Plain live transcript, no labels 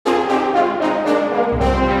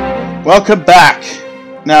Welcome back.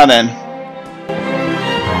 Now then.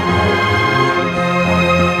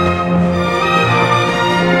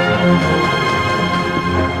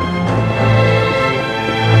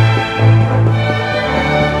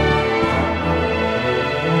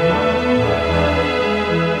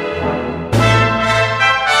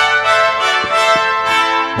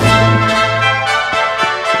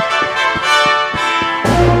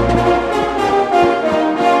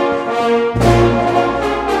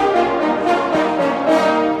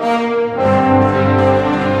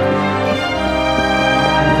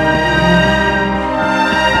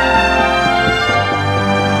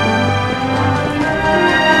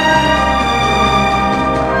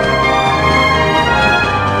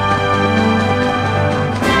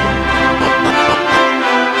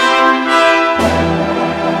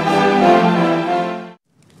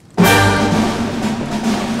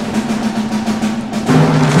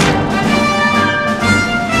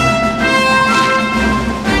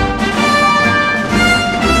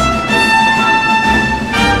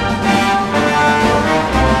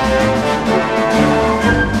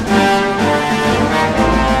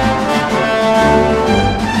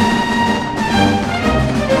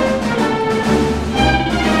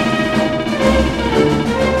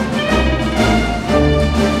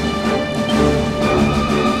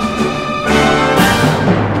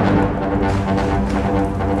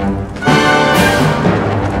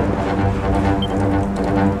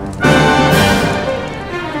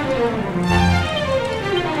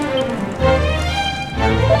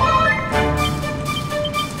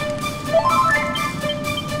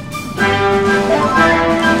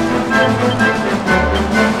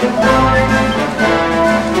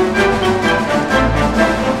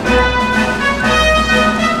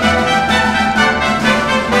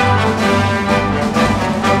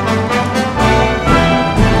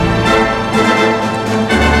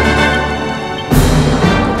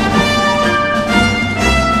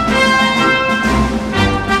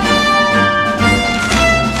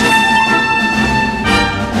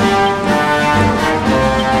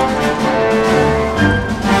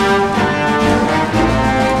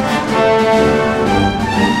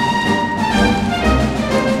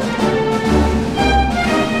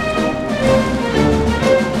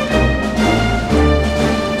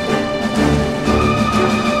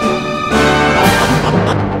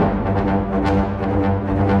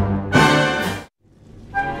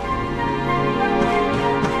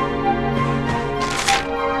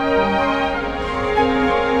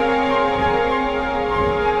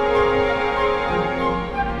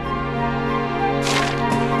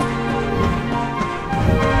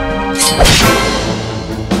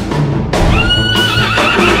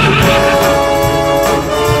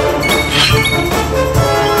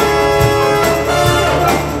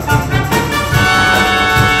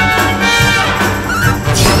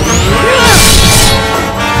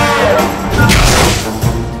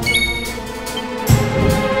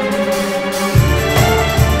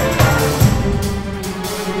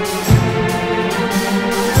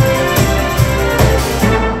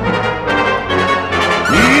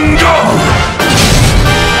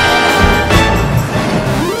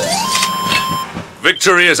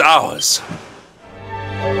 Victory is ours.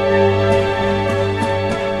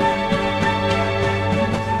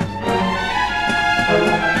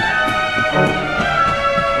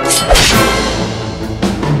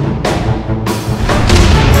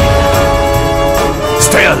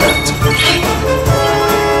 Stay alert.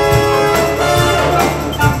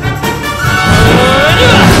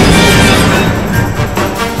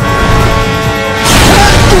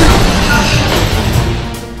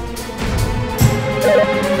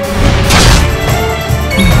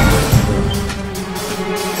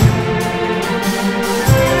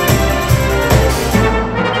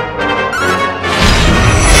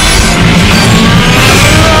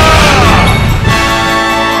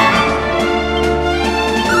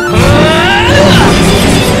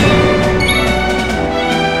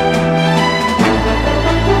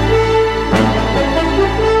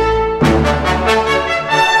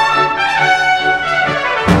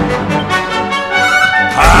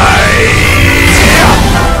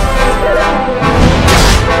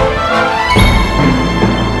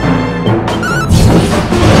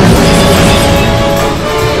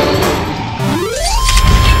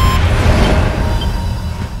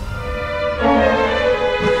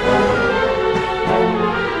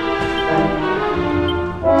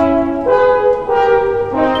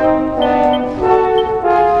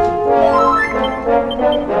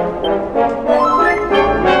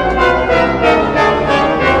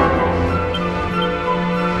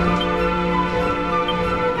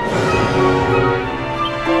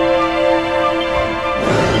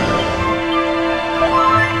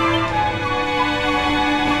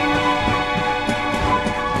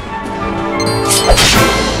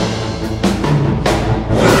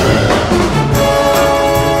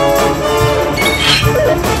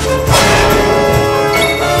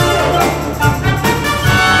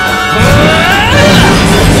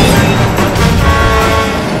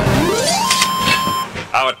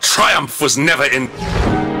 triumph was never in...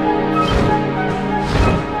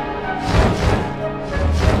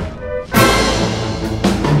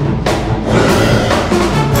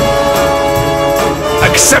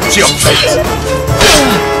 Accept your fate!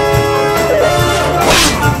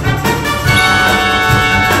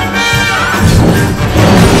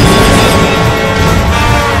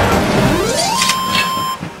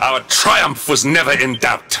 Our triumph was never in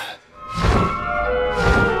doubt.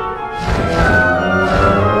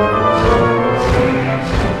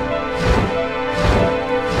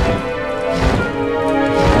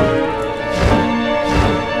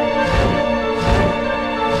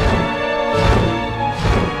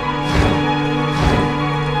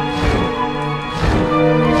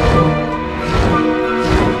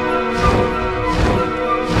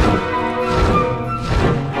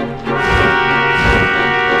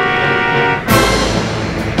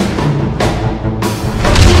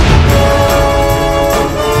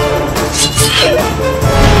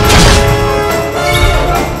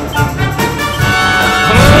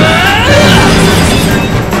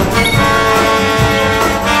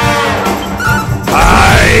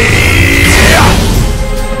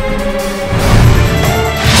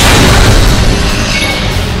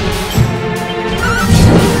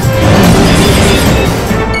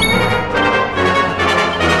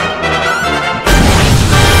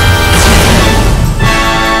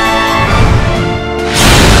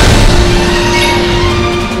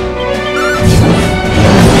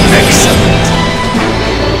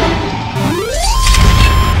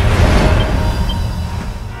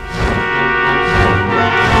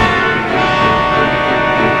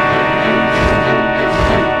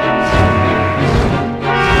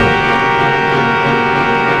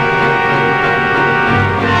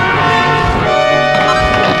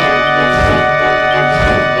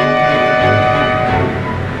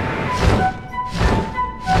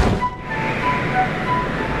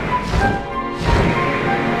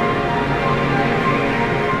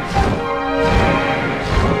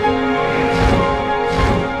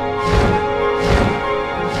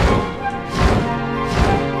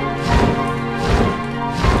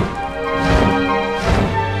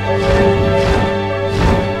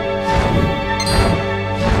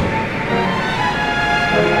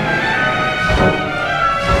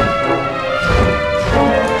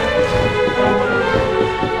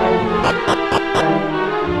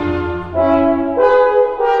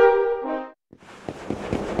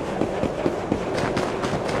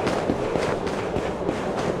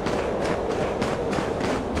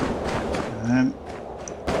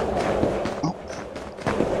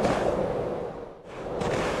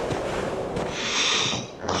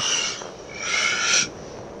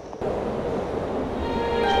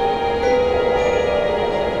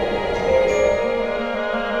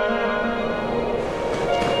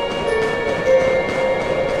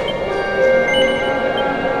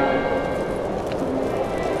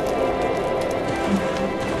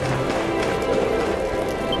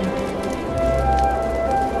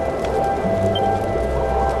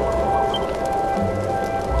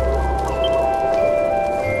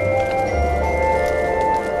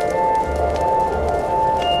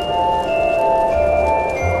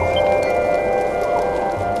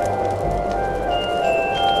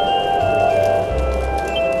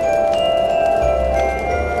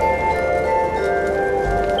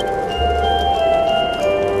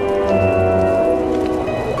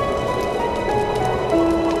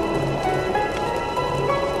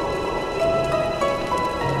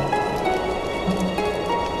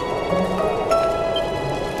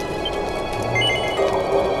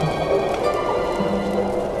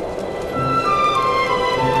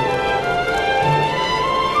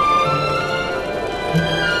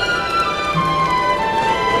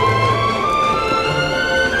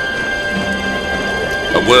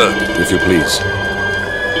 A word, if you please.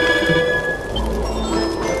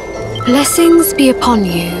 Blessings be upon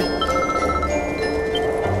you.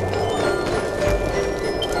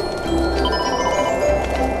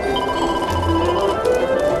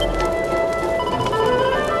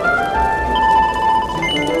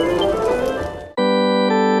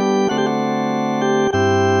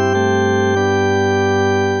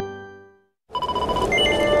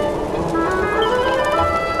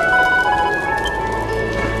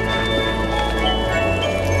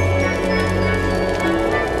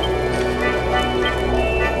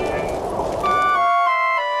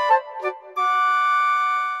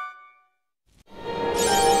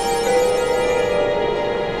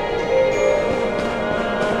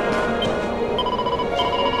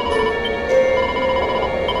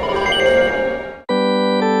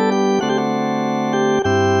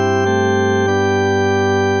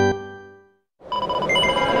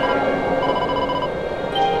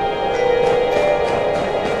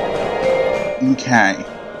 Okay.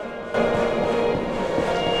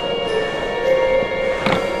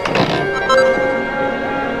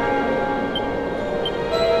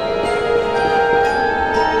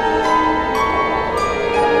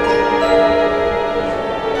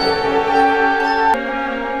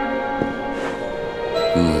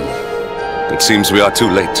 It seems we are too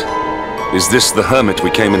late. Is this the hermit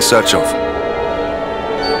we came in search of?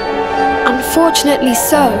 Unfortunately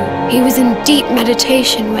so. He was in deep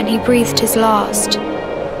meditation when he breathed his last.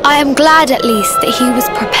 I am glad at least that he was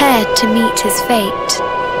prepared to meet his fate.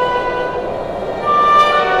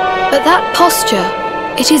 But that posture,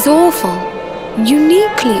 it is awful.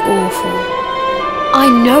 Uniquely awful. I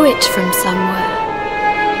know it from somewhere.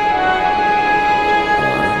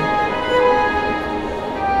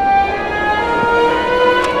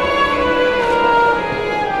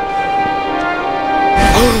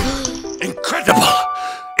 Incredible!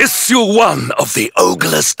 Issue 1 of the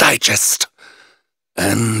Ogler's Digest.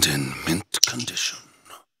 And in mint condition.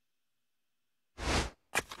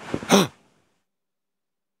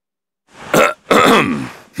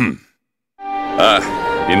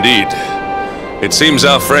 Indeed. It seems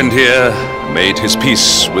our friend here made his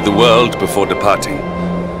peace with the world before departing.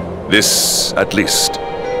 This, at least,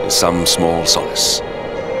 is some small solace.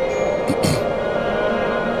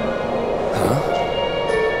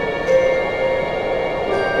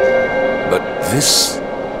 But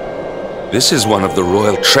this is one of the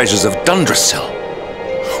royal treasures of Dundrasil.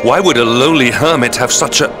 Why would a lowly hermit have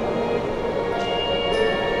such a...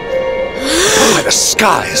 By the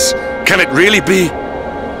skies! Can it really be...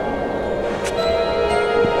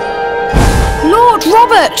 Lord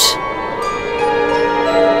Robert!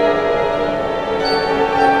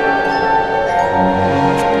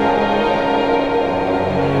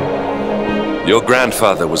 Your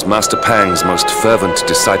grandfather was Master Pang's most fervent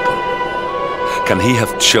disciple. Can he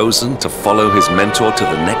have chosen to follow his mentor to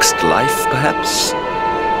the next life, perhaps?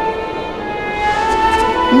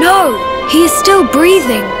 No! He is still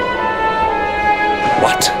breathing.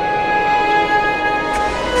 What?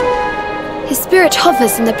 His spirit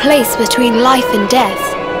hovers in the place between life and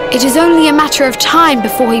death. It is only a matter of time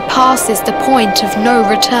before he passes the point of no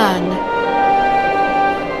return.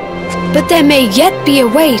 But there may yet be a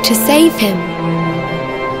way to save him.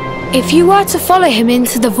 If you were to follow him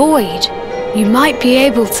into the void, you might be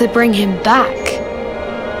able to bring him back.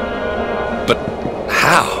 But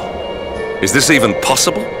how? Is this even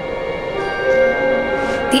possible?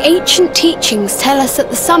 The ancient teachings tell us that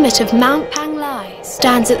the summit of Mount Panglai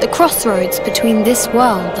stands at the crossroads between this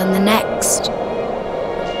world and the next.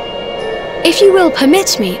 If you will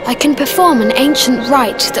permit me, I can perform an ancient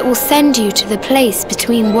rite that will send you to the place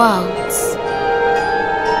between worlds.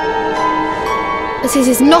 But it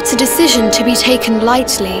is not a decision to be taken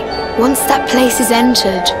lightly. Once that place is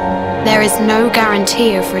entered, there is no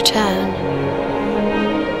guarantee of return.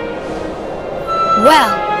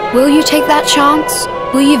 Well, will you take that chance?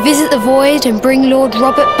 Will you visit the void and bring Lord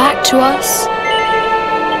Robert back to us?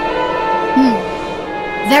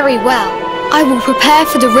 Very well. I will prepare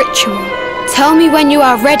for the ritual. Tell me when you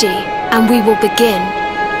are ready, and we will begin.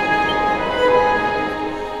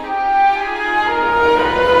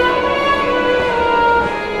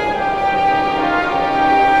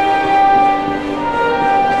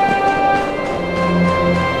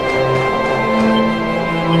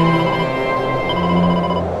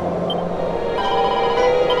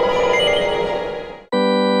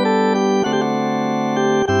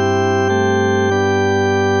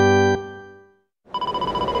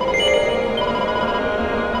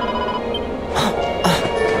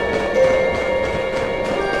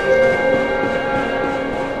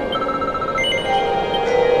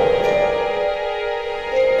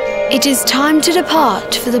 It is time to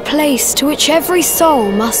depart for the place to which every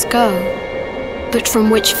soul must go, but from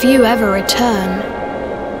which few ever return.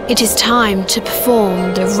 It is time to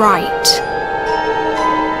perform the rite.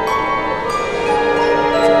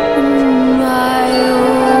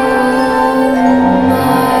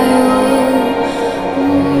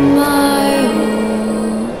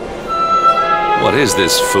 What is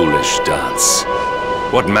this foolish dance?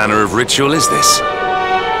 What manner of ritual is this?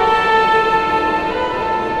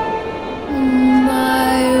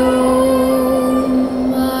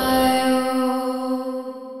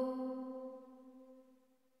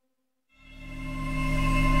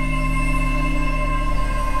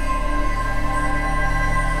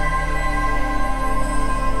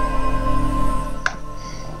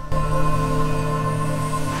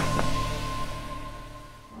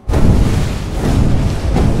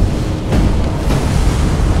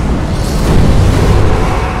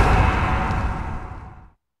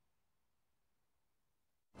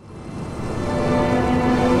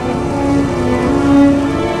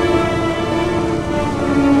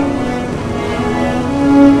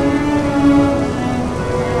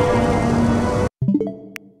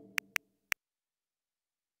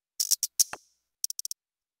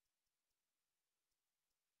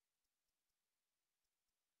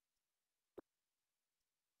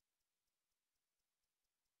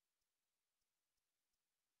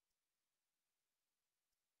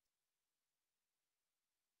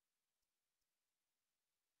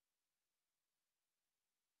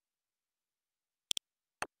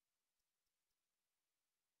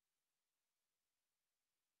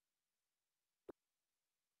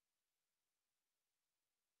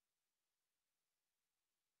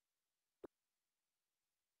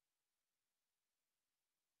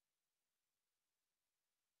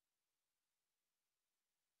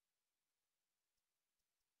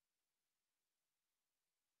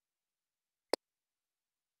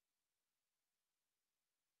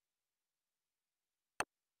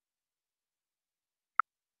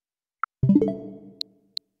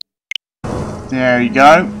 There you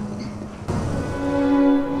go.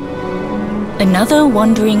 Another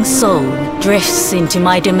wandering soul drifts into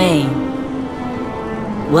my domain.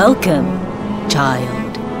 Welcome,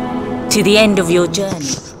 child, to the end of your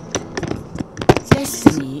journey.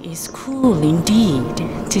 Destiny is cruel indeed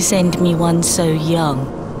to send me one so young.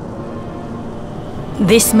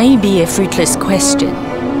 This may be a fruitless question,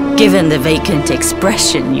 given the vacant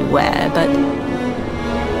expression you wear, but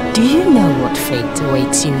do you know what fate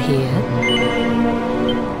awaits you here?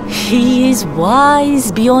 He is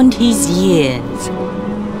wise beyond his years.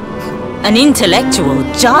 An intellectual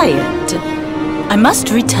giant. I must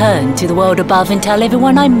return to the world above and tell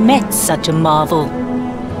everyone I met such a marvel.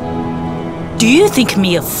 Do you think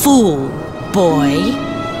me a fool, boy?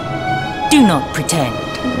 Do not pretend.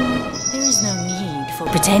 There is no need for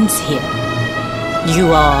pretense here.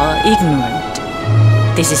 You are ignorant.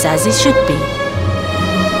 This is as it should be.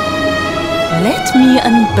 Let me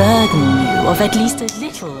unburden you of at least a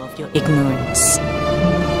little of your ignorance.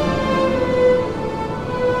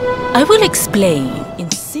 I will explain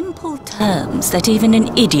in simple terms that even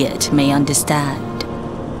an idiot may understand.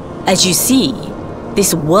 As you see,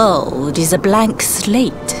 this world is a blank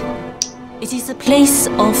slate. It is a place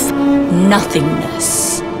of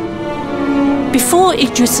nothingness. Before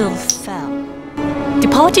Yggdrasil fell,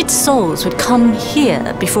 departed souls would come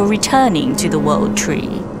here before returning to the World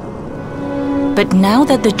Tree. But now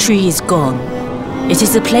that the tree is gone, it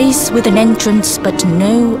is a place with an entrance but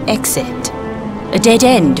no exit. A dead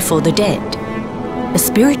end for the dead. A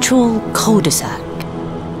spiritual cul-de-sac.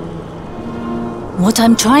 What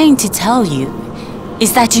I'm trying to tell you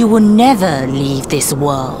is that you will never leave this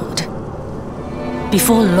world.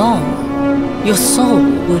 Before long, your soul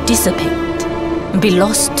will dissipate and be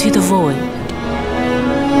lost to the void.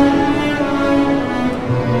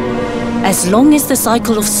 As long as the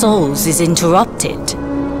cycle of souls is interrupted,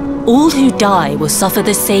 all who die will suffer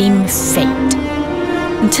the same fate.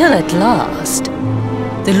 Until at last,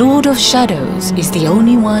 the Lord of Shadows is the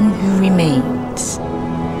only one who remains.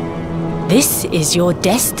 This is your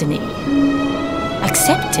destiny.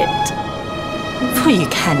 Accept it, for you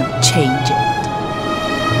cannot change it.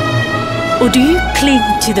 Or do you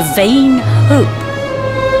cling to the vain hope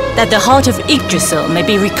that the heart of Yggdrasil may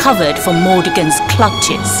be recovered from Mordegon's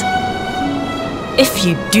clutches? If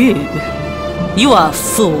you do, you are a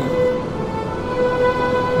fool.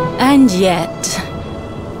 And yet,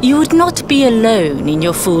 you would not be alone in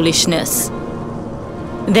your foolishness.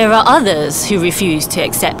 There are others who refuse to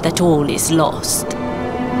accept that all is lost.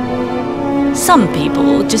 Some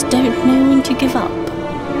people just don't know when to give up.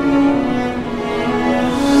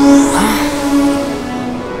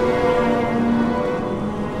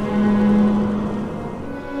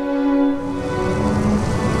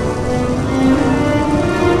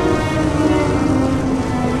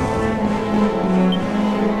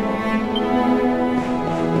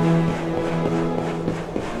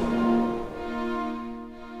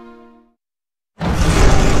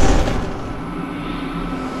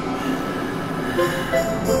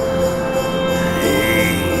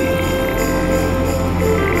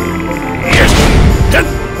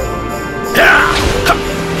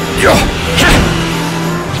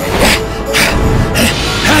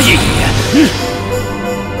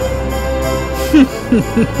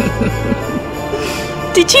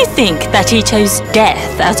 Did you think that he chose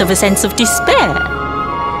death out of a sense of despair?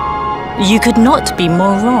 You could not be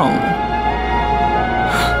more wrong.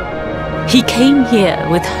 He came here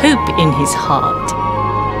with hope in his heart.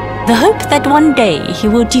 The hope that one day he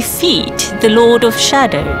will defeat the Lord of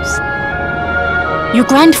Shadows. Your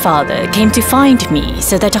grandfather came to find me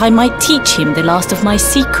so that I might teach him the last of my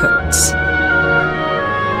secrets.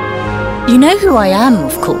 You know who I am,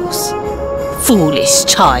 of course. Foolish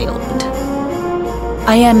child.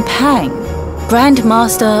 I am Pang, Grand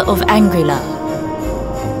Master of Angri.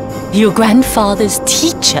 Your grandfather's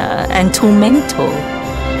teacher and tormentor.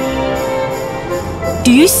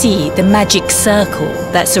 Do you see the magic circle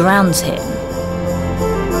that surrounds him?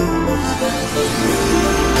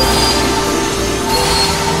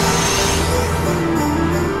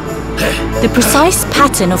 The precise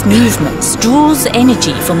pattern of movements draws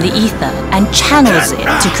energy from the ether and channels it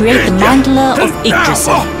to create the mandala of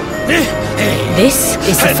Yggdrasil. This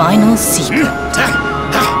is the final secret.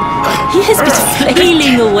 He has been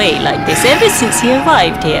flailing away like this ever since he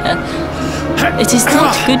arrived here. It is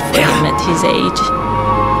not good for him at his age.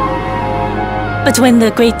 But when the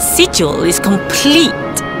great sigil is complete,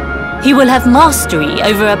 he will have mastery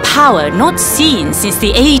over a power not seen since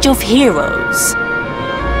the Age of Heroes.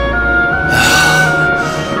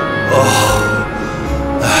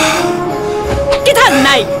 Get out,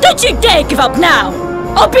 mate! Don't you dare give up now!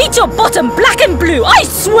 I'll beat your bottom black and blue, I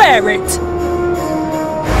swear it!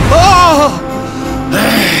 Oh!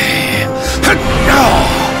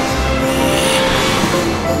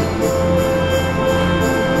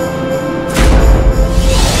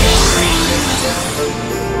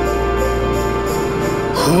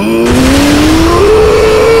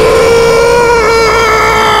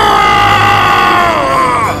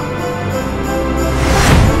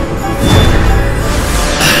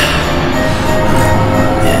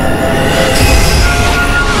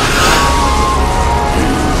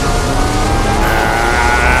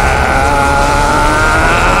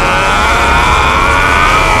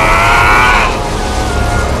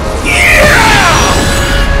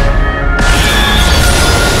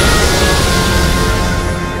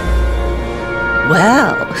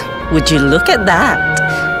 Well, would you look at that?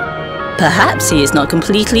 Perhaps he is not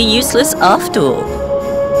completely useless after all.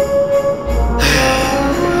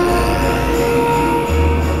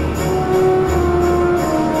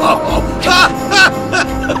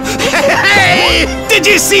 Hey! Did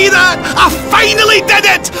you see that? I finally did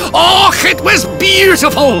it! Oh, it was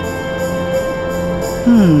beautiful!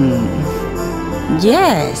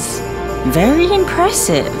 Yes, very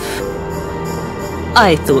impressive.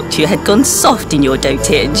 I thought you had gone soft in your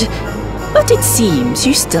dotage, but it seems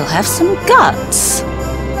you still have some guts.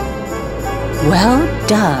 Well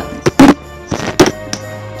done.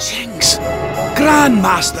 Jinx!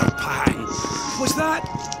 Grandmaster Pang! Was that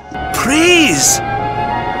praise?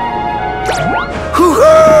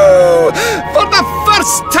 Hoo-hoo! For the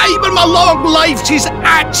first time in my long life, she's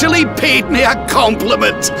actually paid me a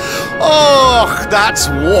compliment. Oh, that's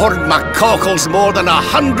warmed my cockles more than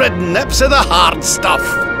 100 nips of the hard stuff.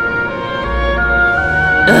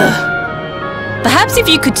 Perhaps if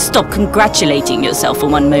you could stop congratulating yourself for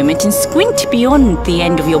one moment and squint beyond the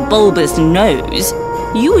end of your bulbous nose,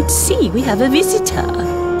 you would see we have a visitor.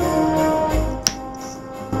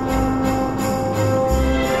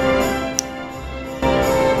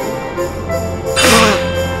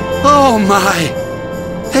 Oh my!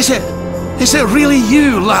 Is it really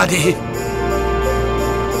you, laddie?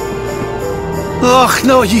 Och,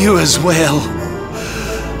 not you as well.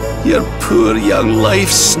 Your poor young life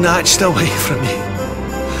snatched away from me.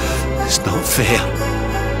 It's not fair.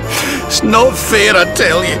 It's not fair, I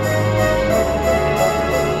tell you.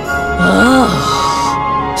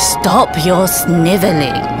 Oh, stop your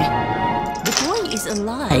snivelling. The boy is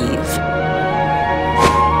alive.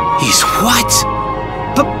 He's what?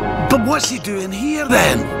 But what's he doing here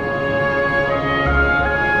then?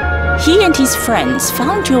 He and his friends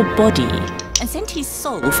found your body and sent his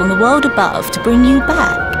soul from the world above to bring you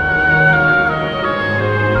back.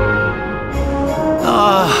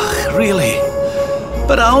 Ah, really?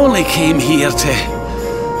 But I only came here to...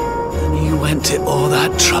 And you went to all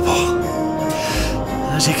that trouble.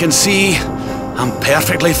 As you can see, I'm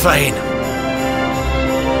perfectly fine.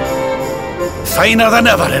 Finer than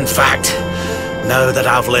ever, in fact. Now that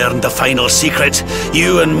I've learned the final secret,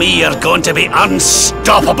 you and me are going to be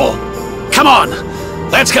unstoppable. Come on,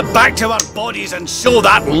 let's get back to our bodies and show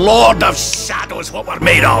that Lord of Shadows what we're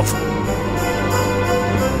made of.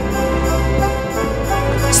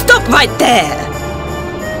 Stop right there!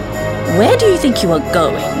 Where do you think you are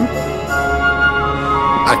going?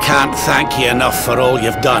 I can't thank you enough for all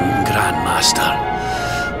you've done, Grandmaster.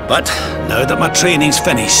 But now that my training's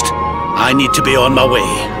finished, I need to be on my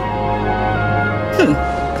way.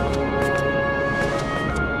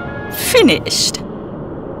 Finished?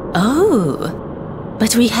 Oh,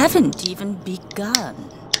 but we haven't even begun.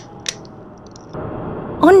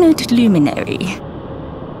 Honored Luminary,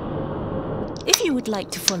 if you would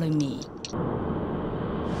like to follow me.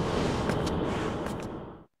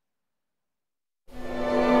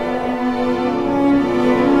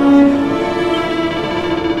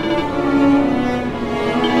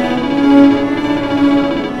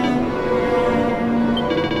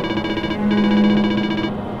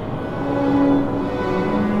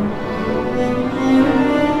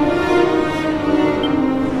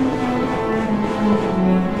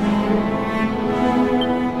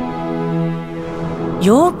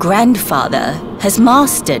 Your grandfather has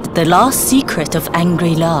mastered the last secret of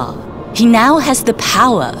Angri. He now has the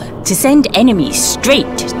power to send enemies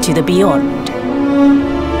straight to the beyond.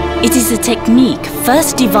 It is a technique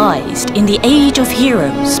first devised in the Age of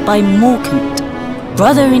Heroes by Morkant,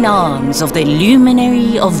 brother-in-arms of the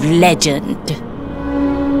Luminary of Legend.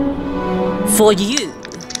 For you,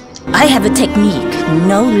 I have a technique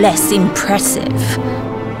no less impressive.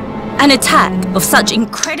 An attack of such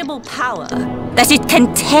incredible power that it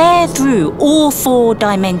can tear through all 4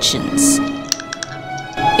 dimensions.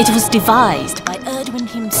 It was devised by Erdrea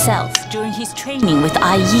himself during his training with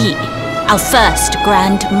Ai Yi, our first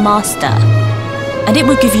Grand Master. And it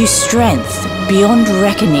will give you strength beyond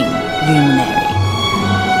reckoning, Luminary.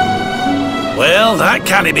 Well, that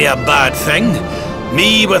can't be a bad thing.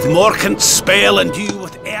 Me with Morkant's spell and you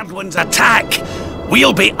with Erdwin's attack.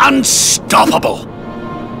 We'll be unstoppable.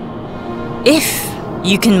 If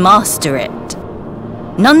you can master it.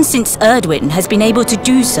 None since Erdwin has been able to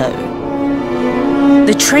do so.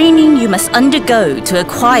 The training you must undergo to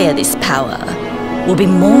acquire this power will be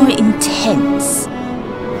more intense,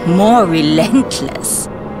 more relentless,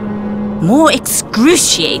 more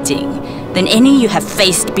excruciating than any you have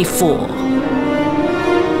faced before.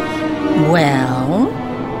 Well,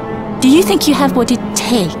 do you think you have what it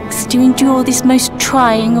takes to endure this most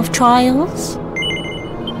trying of trials?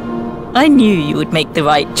 I knew you would make the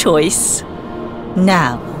right choice.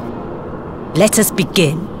 Now, let us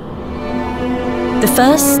begin. The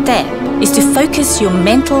first step is to focus your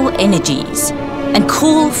mental energies and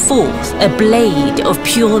call forth a blade of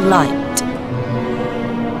pure light.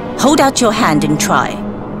 Hold out your hand and try.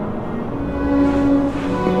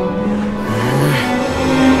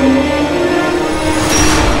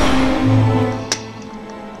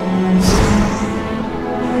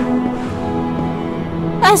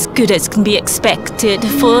 As good as can be expected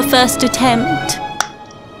for a first attempt.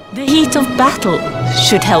 The heat of battle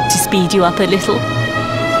should help to speed you up a little.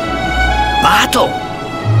 Battle?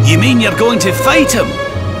 You mean you're going to fight him?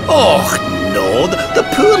 Oh, no, the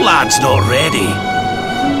poor lad's not ready.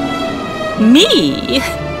 Me?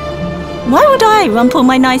 Why would I rumple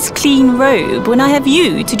my nice clean robe when I have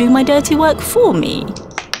you to do my dirty work for me?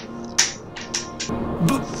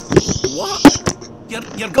 But what?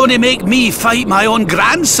 You're going to make me fight my own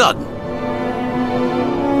grandson?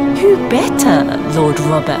 Who better, Lord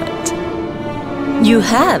Robert? You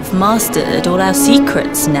have mastered all our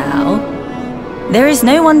secrets now. There is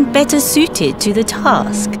no one better suited to the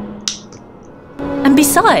task. And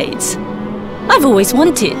besides, I've always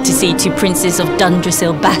wanted to see two princes of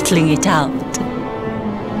Dundrasil battling it out.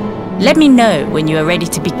 Let me know when you are ready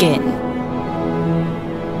to begin.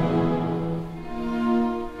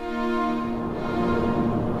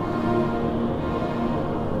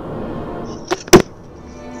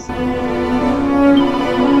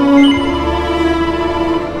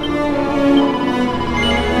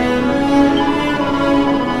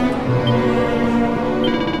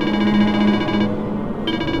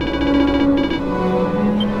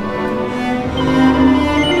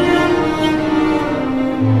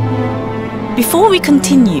 Before we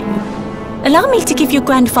continue, allow me to give your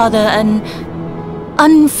grandfather an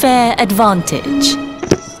unfair advantage.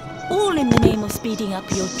 All in the name of speeding up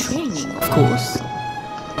your training, of course.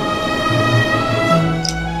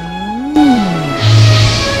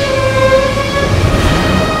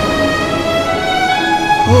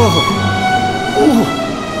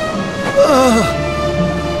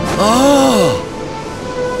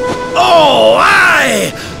 Oh,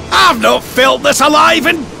 aye! I've not felt this alive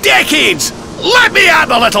in decades! Let me at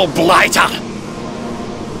the little blighter!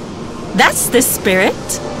 That's the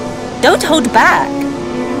spirit. Don't hold back.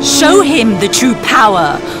 Show him the true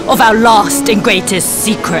power of our last and greatest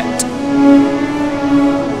secret.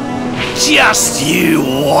 Just you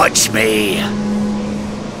watch me!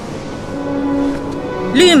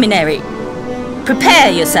 Luminary,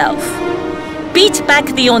 prepare yourself. Beat back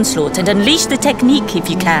the onslaught and unleash the technique if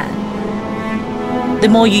you can. The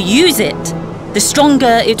more you use it, the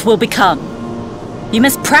stronger it will become. You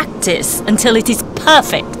must practice until it is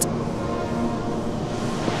perfect.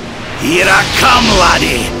 Here I come,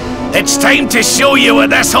 laddie. It's time to show you what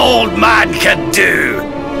this old man can do.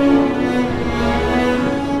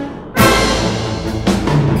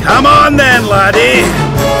 Come on then, laddie.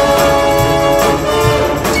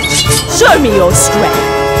 Show me your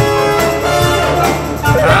strength.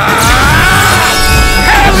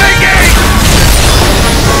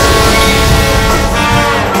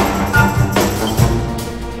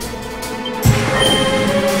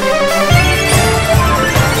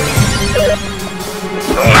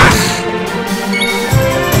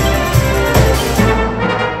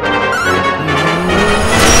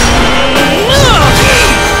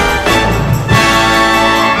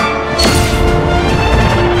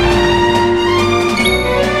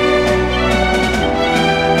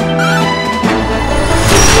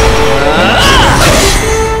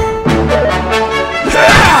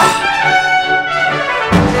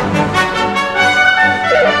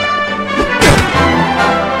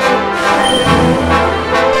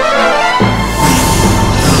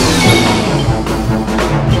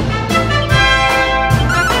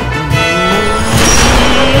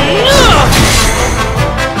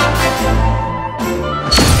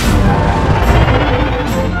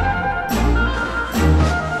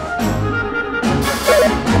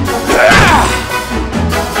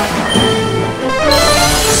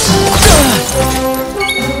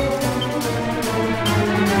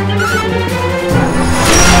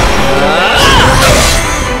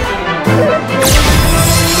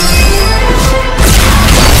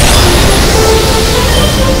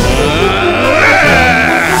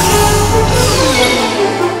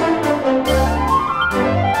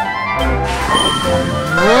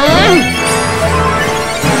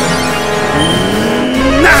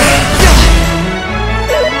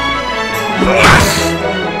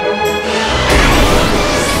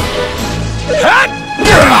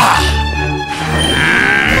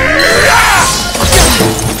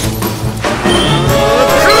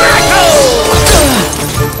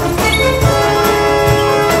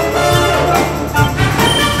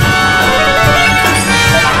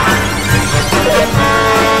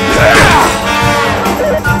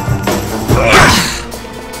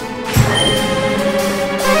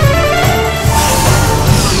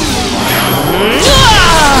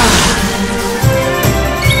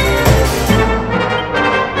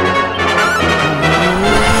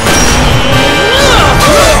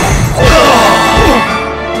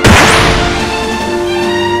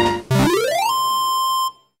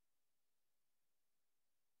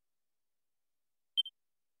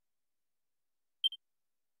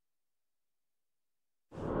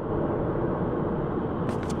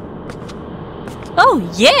 Oh,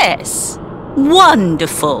 yes!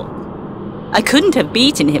 Wonderful! I couldn't have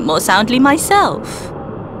beaten him more soundly myself.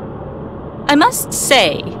 I must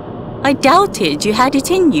say, I doubted you had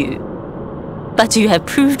it in you. But you have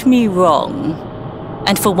proved me wrong.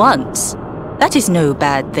 And for once, that is no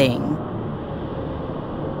bad thing.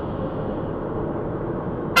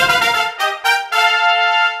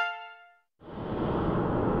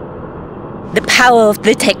 The power of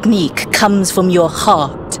the technique comes from your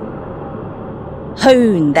heart.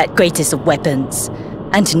 Hone that greatest of weapons,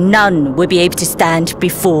 and none will be able to stand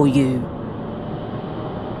before you.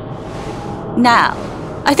 Now,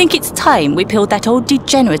 I think it's time we peeled that old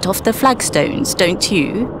degenerate off the flagstones, don't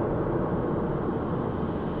you?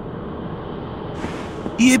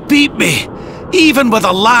 You beat me, even with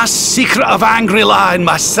the last secret of Angri in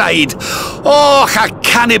my side. Oh, I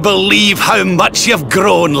can't believe how much you've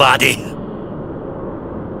grown, laddie.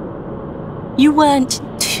 You weren't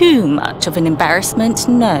too much of an embarrassment,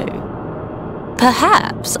 no.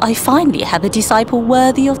 Perhaps I finally have a disciple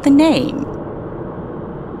worthy of the name.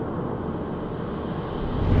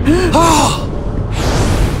 Oh!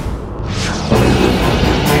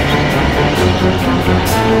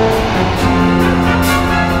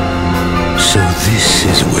 So this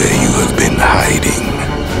is where you have been hiding.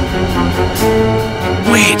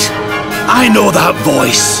 Wait, I know that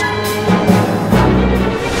voice.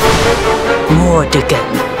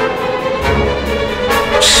 Mordigan.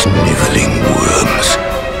 Sniveling worms.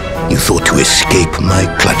 You thought to escape my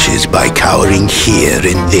clutches by cowering here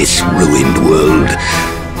in this ruined world.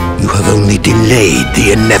 You have only delayed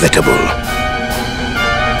the inevitable.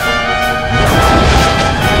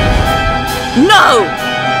 No!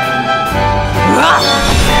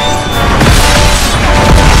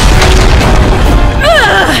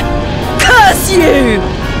 Curse you!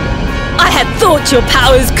 I had thought your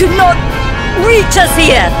powers could not reach us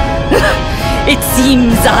here. It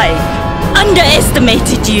seems I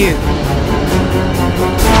underestimated you.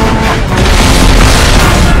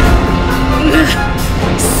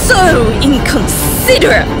 So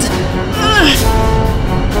inconsiderate.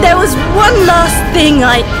 There was one last thing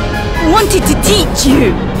I wanted to teach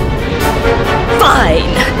you.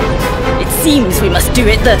 Fine. It seems we must do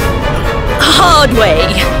it the hard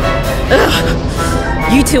way.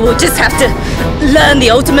 You two will just have to learn the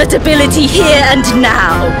ultimate ability here and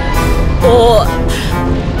now. Or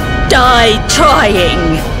die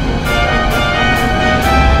trying.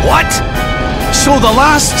 What? So the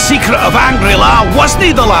last secret of Angri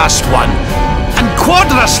wasn't the last one? And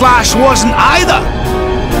Quadra Slash wasn't either?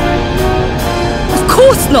 Of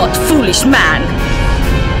course not, foolish man.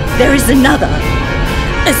 There is another.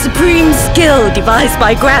 A supreme skill devised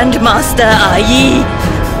by Grandmaster, i.e.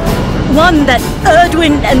 one that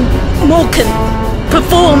Erdwin and Morkan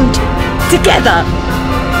performed together.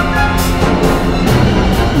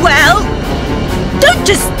 Well, don't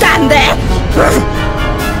just stand there.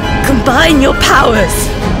 Combine your powers.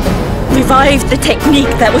 Revive the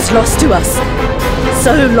technique that was lost to us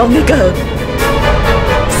so long ago.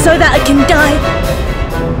 So that I can die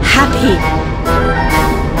happy.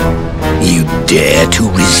 You dare to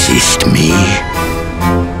resist me?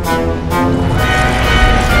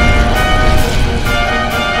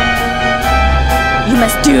 You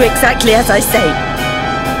must do exactly as I say.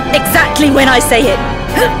 Exactly when I say it.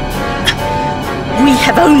 We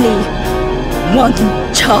have only one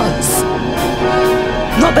chance.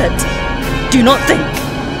 Robert, do not think.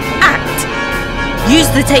 Act. Use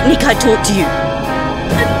the technique I taught to you.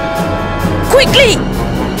 Quickly!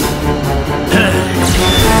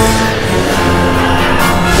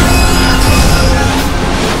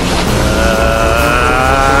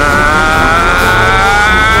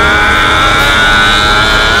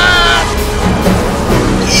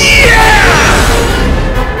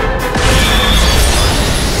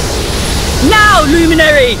 Now,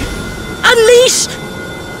 Luminary! Unleash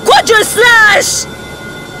Quadra Slash!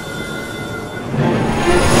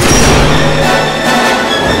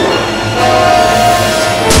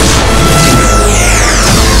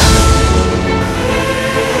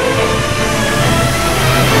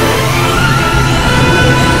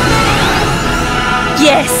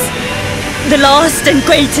 Yes, the last and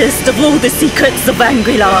greatest of all the secrets of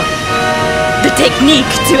Angri. The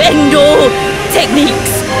technique to end all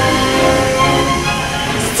techniques.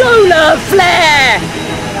 Solar Flare!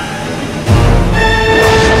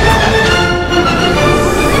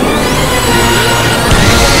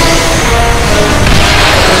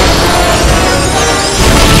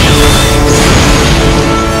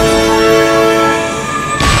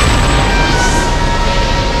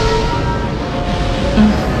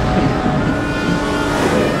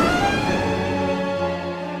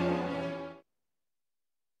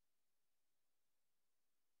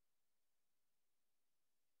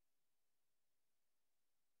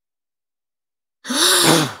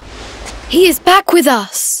 He is back with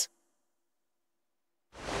us!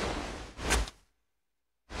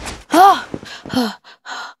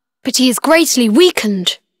 But he is greatly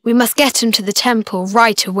weakened. We must get him to the temple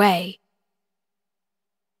right away.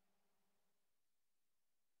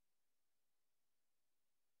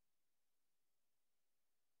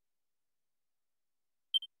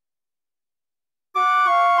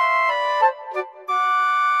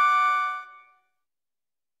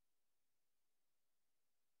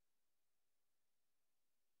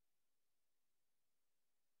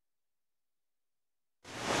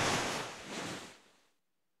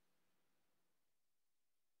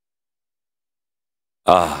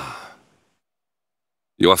 Ah.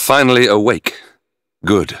 You are finally awake.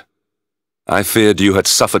 Good. I feared you had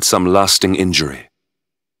suffered some lasting injury.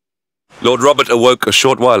 Lord Robert awoke a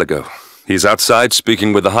short while ago. He's outside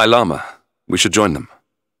speaking with the High Lama. We should join them.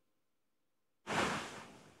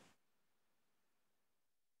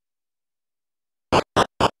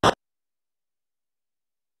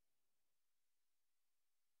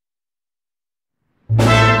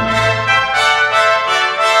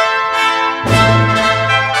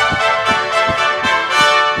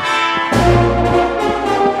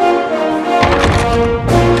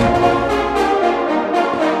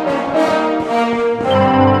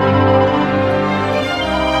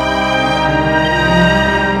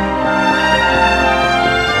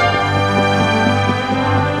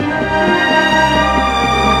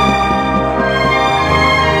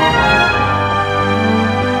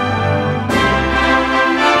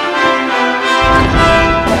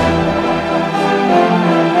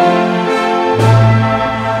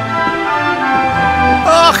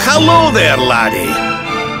 Hello there, laddie.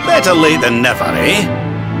 Better late than never, eh?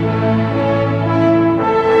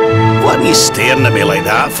 What are you staring at me like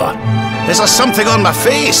that for? Is there something on my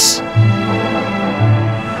face?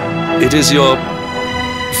 It is your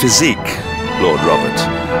physique, Lord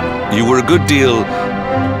Robert. You were a good deal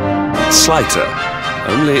slighter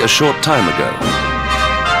only a short time ago.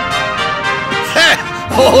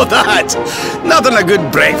 Oh, that! Nothing a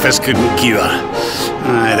good breakfast couldn't cure.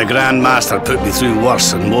 Aye, the Grand Master put me through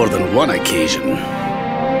worse on more than one occasion.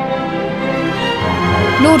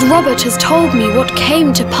 Lord Robert has told me what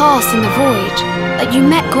came to pass in the void, that you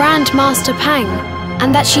met Grand Master Pang,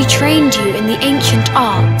 and that she trained you in the ancient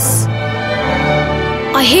arts.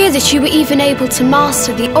 I hear that you were even able to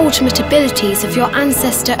master the ultimate abilities of your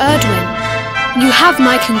ancestor Erdrea. You have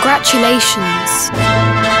my congratulations.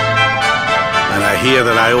 And I hear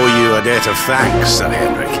that I owe you a debt of thanks, Sir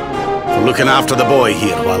Henrik, for looking after the boy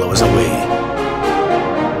here while I was away.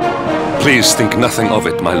 Please think nothing of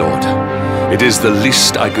it, my lord. It is the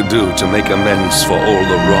least I could do to make amends for all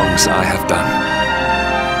the wrongs I have done.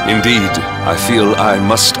 Indeed, I feel I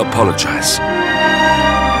must apologize.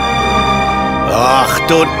 Ah,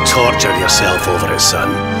 don't torture yourself over it, son.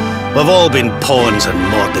 We've all been pawns in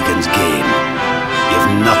Mordegon's game.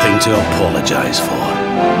 You've nothing to apologize for.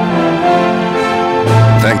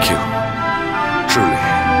 Thank you. Truly.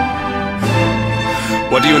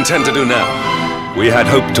 What do you intend to do now? We had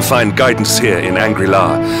hoped to find guidance here in Angri,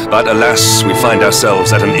 but alas, we find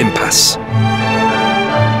ourselves at an impasse.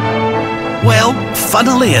 Well,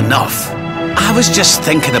 funnily enough, I was just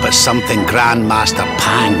thinking about something Grandmaster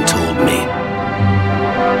Pang told me.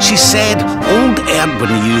 She said old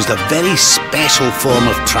Erdrea used a very special form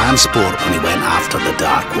of transport when he went after the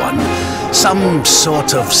Dark One. Some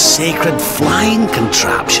sort of sacred flying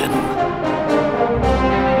contraption.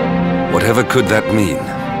 Whatever could that mean?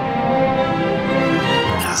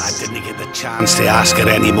 I didn't get the chance to ask her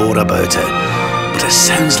any more about it, but it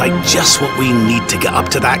sounds like just what we need to get up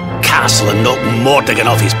to that castle and knock Mordegon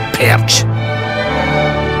off his perch.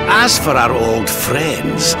 As for our old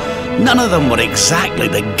friends, none of them were exactly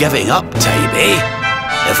the giving up type, eh?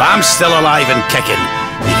 If I'm still alive and kicking,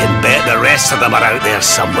 you can bet the rest of them are out there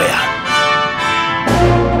somewhere.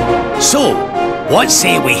 So, what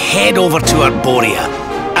say we head over to Erdrea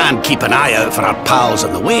and keep an eye out for our pals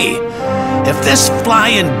on the way? If this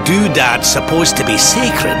flying doodad's supposed to be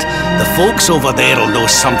sacred, the folks over there will know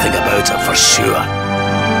something about it for sure.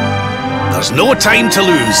 There's no time to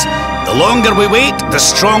lose. The longer we wait, the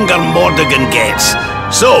stronger Mordegon gets.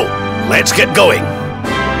 So, let's get going.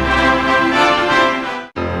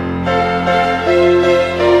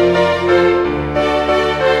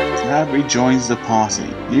 Erdrea joins the party.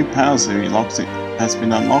 New powers has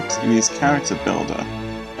been unlocked in his character builder.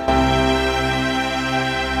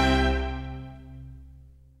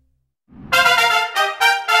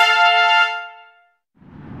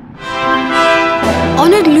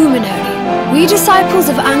 Honored Luminary, we We disciples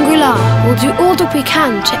of Angri will do all that we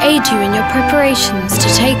can to aid you in your preparations to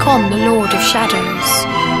take on the Lord of Shadows.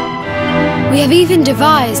 We have even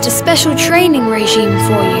devised a special training regime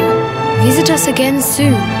for you. Visit us again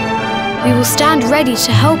soon. We will stand ready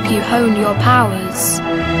to help you hone your powers.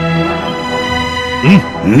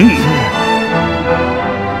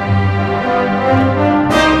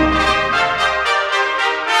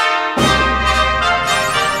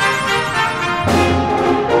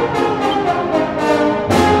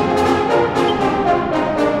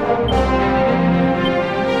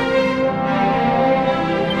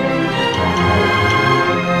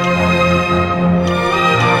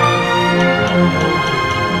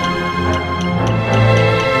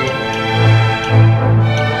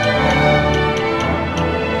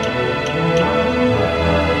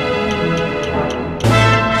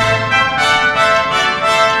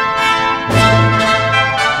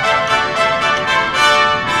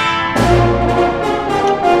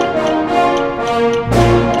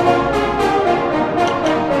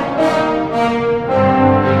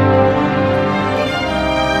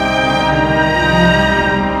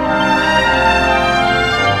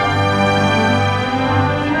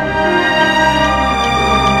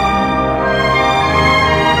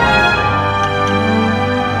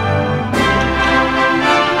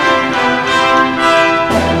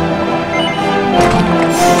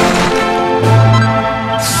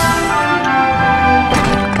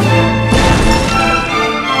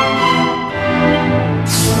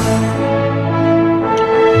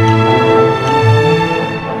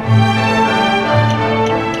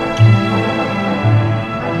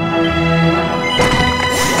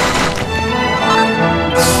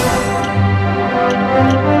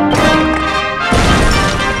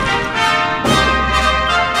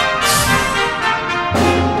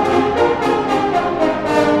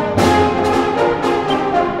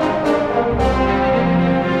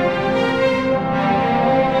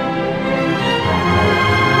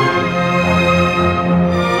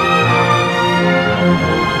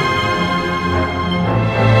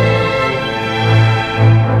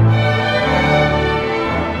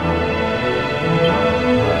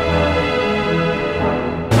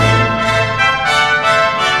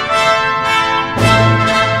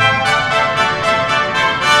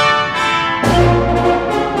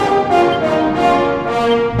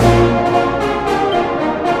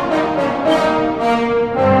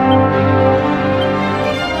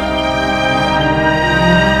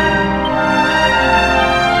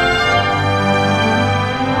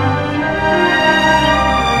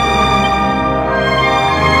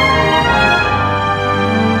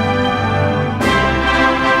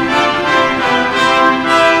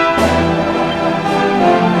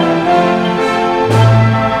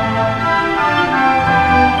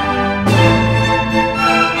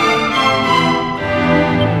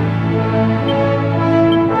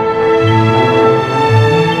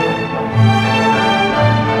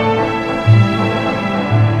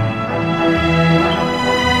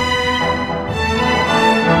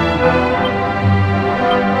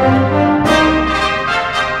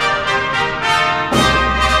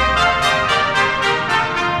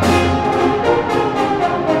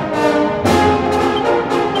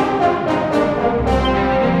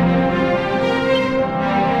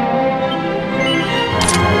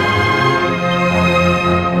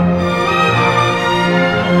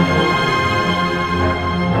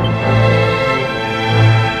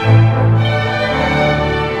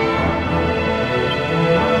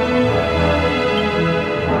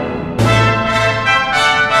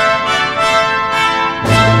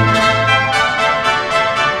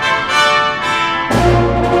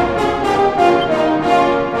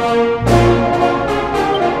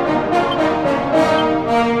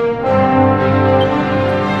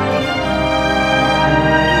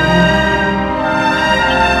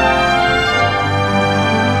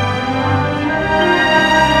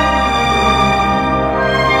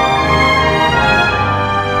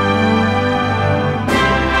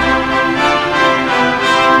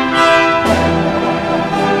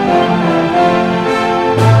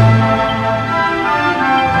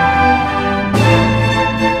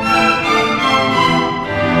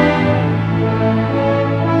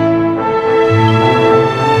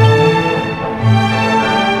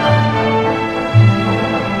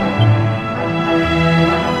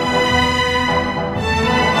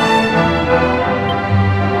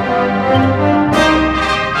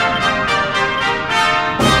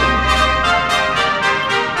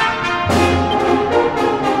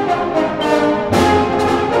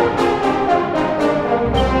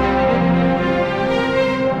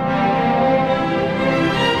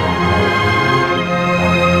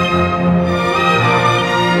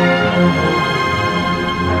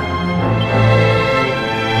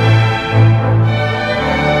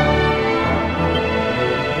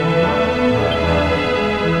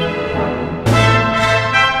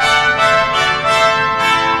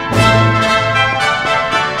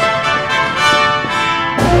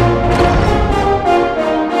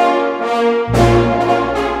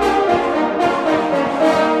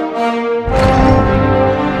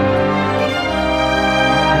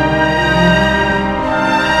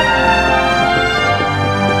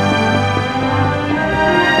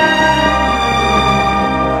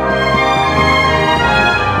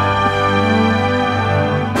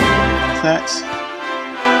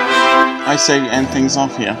 I say we end things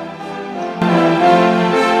off here.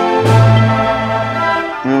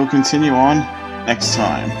 We'll continue on next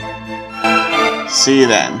time. See you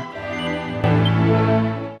then.